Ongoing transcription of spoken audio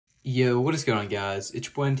Yo, what is going on, guys? It's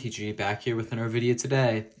your boy MTG back here with another video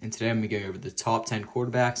today, and today I'm going to be going over the top 10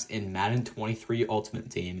 quarterbacks in Madden 23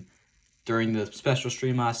 Ultimate Team. During the special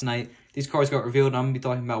stream last night, these cards got revealed, and I'm going to be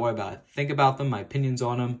talking about what I think about them, my opinions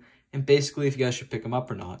on them, and basically if you guys should pick them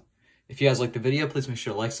up or not. If you guys like the video, please make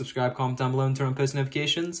sure to like, subscribe, comment down below, and turn on post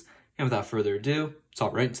notifications. And without further ado, let's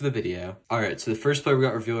hop right into the video. Alright, so the first player we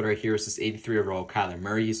got revealed right here is this 83 overall Kyler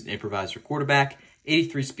Murray. He's an improviser quarterback.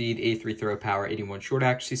 83 speed, 83 throw power, 81 short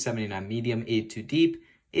accuracy, 79 medium, 82 deep,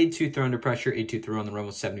 82 throw under pressure, 82 throw on the run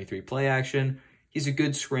with 73 play action. He's a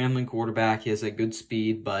good scrambling quarterback. He has a good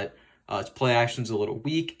speed, but his play action is a little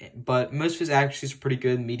weak. But most of his accuracies are pretty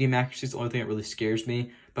good. Medium accuracy is the only thing that really scares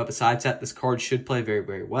me. But besides that, this card should play very,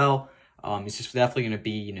 very well. He's just definitely going to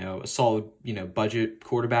be, a solid, budget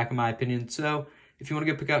quarterback in my opinion. So if you want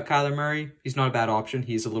to go pick out Kyler Murray, he's not a bad option.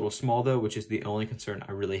 He's a little small though, which is the only concern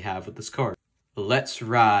I really have with this card. Let's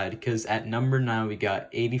ride, because at number 9, we got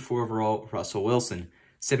 84 overall Russell Wilson.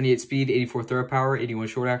 78 speed, 84 throw power, 81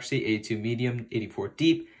 short accuracy, 82 medium, 84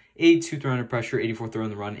 deep, 82 throw under pressure, 84 throw on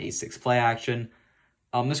the run, 86 play action.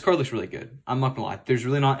 This card looks really good. I'm not going to lie. There's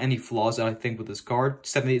really not any flaws that I think with this card.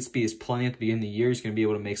 78 speed is plenty at the beginning of the year. He's going to be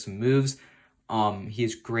able to make some moves. He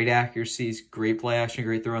has great accuracies, great play action,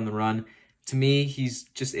 great throw on the run. To me, he's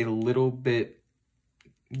just a little bit...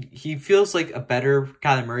 He feels like a better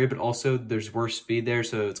Kyler Murray, but also there's worse speed there,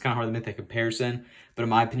 so it's kind of hard to make that comparison. But in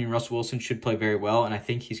my opinion, Russell Wilson should play very well, and I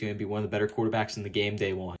think he's going to be one of the better quarterbacks in the game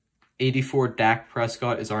day one. 84 Dak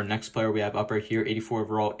Prescott is our next player we have up right here. 84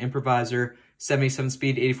 overall improviser, 77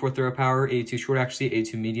 speed, 84 throw power, 82 short accuracy,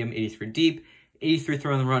 82 medium, 83 deep, 83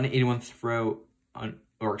 throw on the run, 83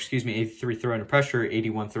 throw under pressure,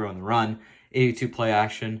 81 throw on the run, 82 play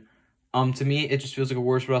action. To me, it just feels like a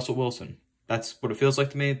worse Russell Wilson. That's what it feels like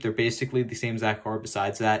to me. They're basically the same exact card.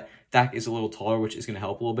 Besides that, Dak is a little taller, which is going to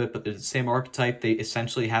help a little bit, but they're the same archetype. They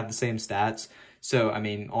essentially have the same stats. So, I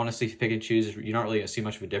mean, honestly, if you pick and choose, you're not really going to see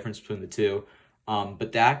much of a difference between the two.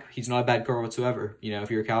 But Dak, he's not a bad card whatsoever.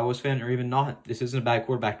 If you're a Cowboys fan or even not, this isn't a bad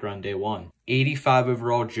quarterback to run day one. 85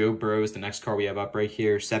 overall, Joe Burrow is the next card we have up right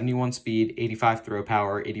here. 71 speed, 85 throw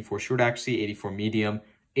power, 84 short accuracy, 84 medium,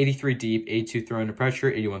 83 deep, 82 throw under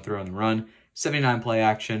pressure, 81 throw on the run, 79 play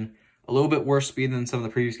action. A little bit worse speed than some of the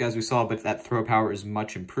previous guys we saw, but that throw power is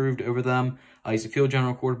much improved over them. He's a field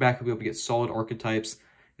general quarterback. He'll be able to get solid archetypes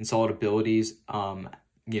and solid abilities,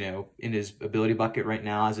 in his ability bucket right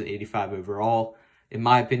now as an 85 overall. In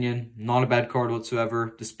my opinion, not a bad card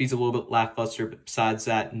whatsoever. The speed's a little bit lackluster, but besides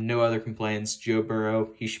that, no other complaints. Joe Burrow,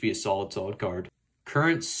 he should be a solid card.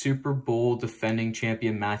 Current Super Bowl defending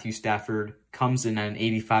champion Matthew Stafford comes in at an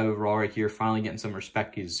 85 overall right here, finally getting some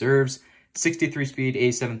respect he deserves. 63 speed,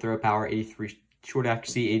 87 throw power, 83 short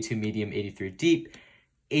accuracy, 82 medium, 83 deep,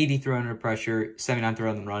 80 throw under pressure, 79 throw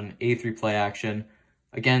on the run, 83 play action.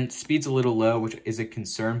 Again, speed's a little low, which is a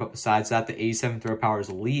concern, but besides that, the 87 throw power is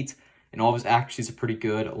elite, and all of his accuracies are pretty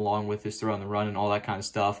good, along with his throw on the run and all that kind of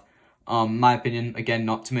stuff. In my opinion, again,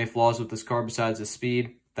 not too many flaws with this card besides the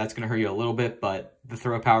speed. That's going to hurt you a little bit, but the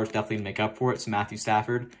throw power is definitely going to make up for it, so Matthew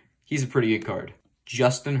Stafford, he's a pretty good card.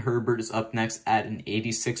 Justin Herbert is up next at an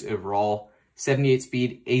 86 overall, 78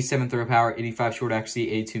 speed, 87 throw power, 85 short accuracy,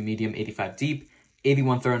 82 medium, 85 deep,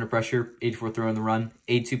 81 throw under pressure, 84 throw on the run,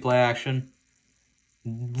 82 play action.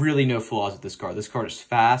 Really no flaws with this card. This card is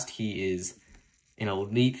fast. He is an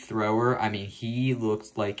elite thrower. I mean, he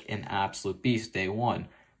looks like an absolute beast day one.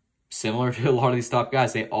 Similar to a lot of these top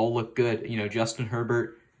guys, they all look good. Justin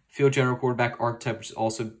Herbert, field general quarterback archetype is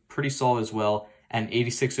also pretty solid as well. And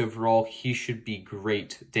 86 overall, he should be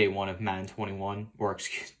great day one of Madden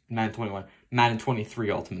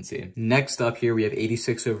 23 Ultimate Team. Next up here, we have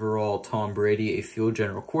 86 overall Tom Brady, a field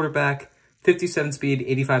general quarterback. 57 speed,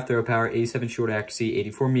 85 throw power, 87 short accuracy,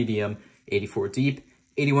 84 medium, 84 deep,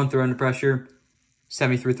 81 throw under pressure,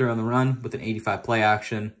 73 throw on the run with an 85 play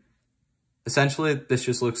action. Essentially, this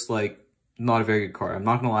just looks like not a very good card. I'm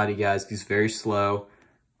not going to lie to you guys. He's very slow.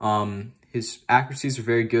 His accuracies are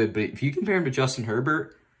very good, but if you compare him to Justin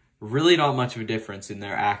Herbert, really not much of a difference in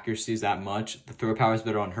their accuracies that much. The throw power is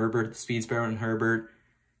better on Herbert. The speed's better on Herbert.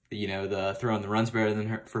 The throw on the run's better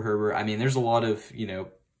than for Herbert. I mean, there's a lot of,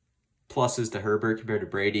 pluses to Herbert compared to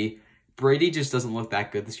Brady. Brady just doesn't look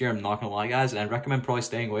that good this year. I'm not going to lie, guys, and I'd recommend probably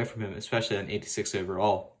staying away from him, especially at an 86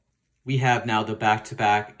 overall. We have now the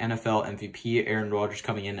back-to-back NFL MVP, Aaron Rodgers,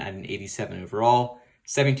 coming in at an 87 overall.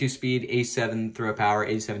 72 speed, 87 throw power,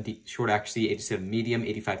 87 short accuracy, 87 medium,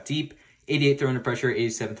 85 deep, 88 throw under pressure,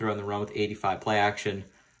 87 throw on the run with 85 play action.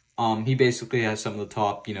 He basically has some of the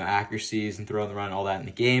top, accuracies and throw on the run, all that in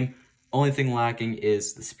the game. Only thing lacking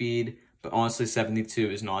is the speed, but honestly,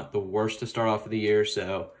 72 is not the worst to start off of the year,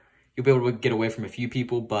 so you'll be able to get away from a few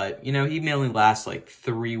people, but, you know, he may only last like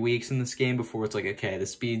 3 weeks in this game before it's like, okay, the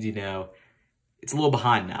speeds, you know, it's a little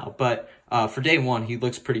behind now. But for day one, he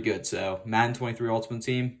looks pretty good. So Madden 23 Ultimate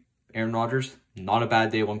Team, Aaron Rodgers, not a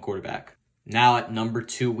bad day one quarterback. Now at number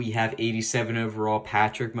 2, we have 87 overall,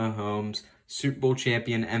 Patrick Mahomes, Super Bowl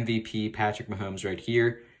champion, MVP, Patrick Mahomes right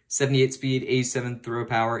here. 78 speed, 87 throw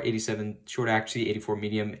power, 87 short accuracy, 84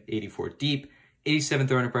 medium, 84 deep, 87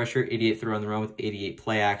 throw under pressure, 88 throw on the run with 88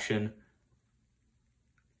 play action.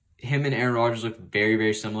 Him and Aaron Rodgers look very,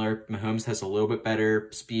 very similar. Mahomes has a little bit better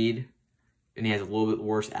speed, and he has a little bit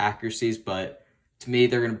worse accuracies, but to me,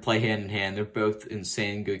 they're going to play hand in hand. They're both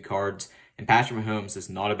insane good cards, and Patrick Mahomes is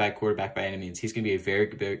not a bad quarterback by any means. He's going to be a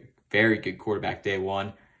very, very good quarterback day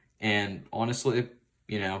one, and honestly,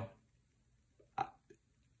 you know,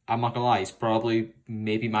 I'm not going to lie, he's probably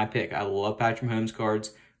maybe my pick. I love Patrick Mahomes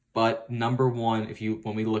cards, but number one,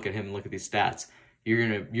 when we look at him and look at these stats,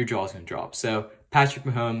 your jaw's going to drop. So Patrick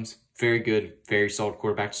Mahomes, very good, very solid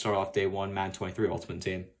quarterback to start off day one, Madden 23 Ultimate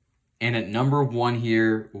Team. And at number 1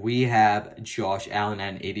 here, we have Josh Allen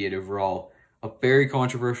at an 88 overall. A very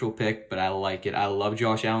controversial pick, but I like it. I love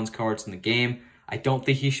Josh Allen's cards in the game. I don't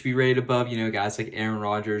think he should be rated above, you know, guys like Aaron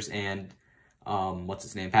Rodgers and,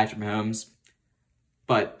 Patrick Mahomes.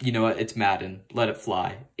 But, you know what, it's Madden. Let it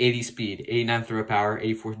fly. 80 speed, 89 throw power,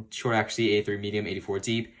 84 short accuracy, 83 medium, 84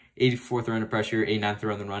 deep, 84 throw under pressure, 89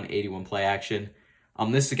 throw on the run, 81 play action.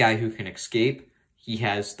 This is a guy who can escape. He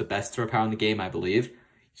has the best throw power in the game, I believe.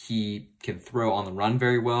 He can throw on the run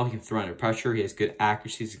very well. He can throw under pressure. He has good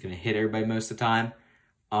accuracies. He's going to hit everybody most of the time.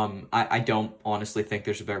 I don't honestly think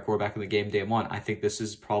there's a better quarterback in the game day one. I think this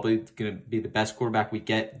is probably going to be the best quarterback we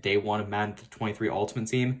get day one of Madden 23 Ultimate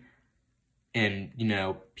Team. And, you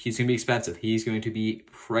know, he's going to be expensive. He's going to be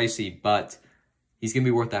pricey, but he's going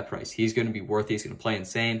to be worth that price. He's going to be worth it. He's going to play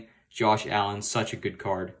insane. Josh Allen, such a good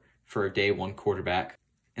card for a day one quarterback.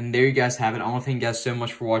 And there you guys have it. I want to thank you guys so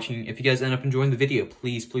much for watching. If you guys end up enjoying the video,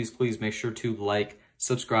 please, please, please make sure to like,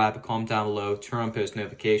 subscribe, comment down below, turn on post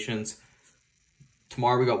notifications.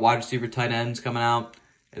 Tomorrow we got wide receiver tight ends coming out.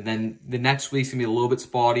 And then the next week's going to be a little bit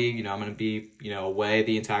spotty. You know, I'm going to be, you know, away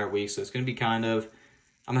the entire week. So it's going to be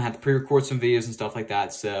I'm going to have to pre-record some videos and stuff like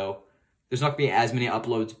that. So there's not going to be as many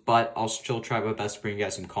uploads, but I'll still try my best to bring you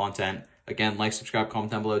guys some content. Again, like, subscribe,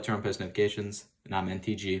 comment down below, turn on post notifications. And I'm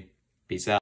NTG. Peace out.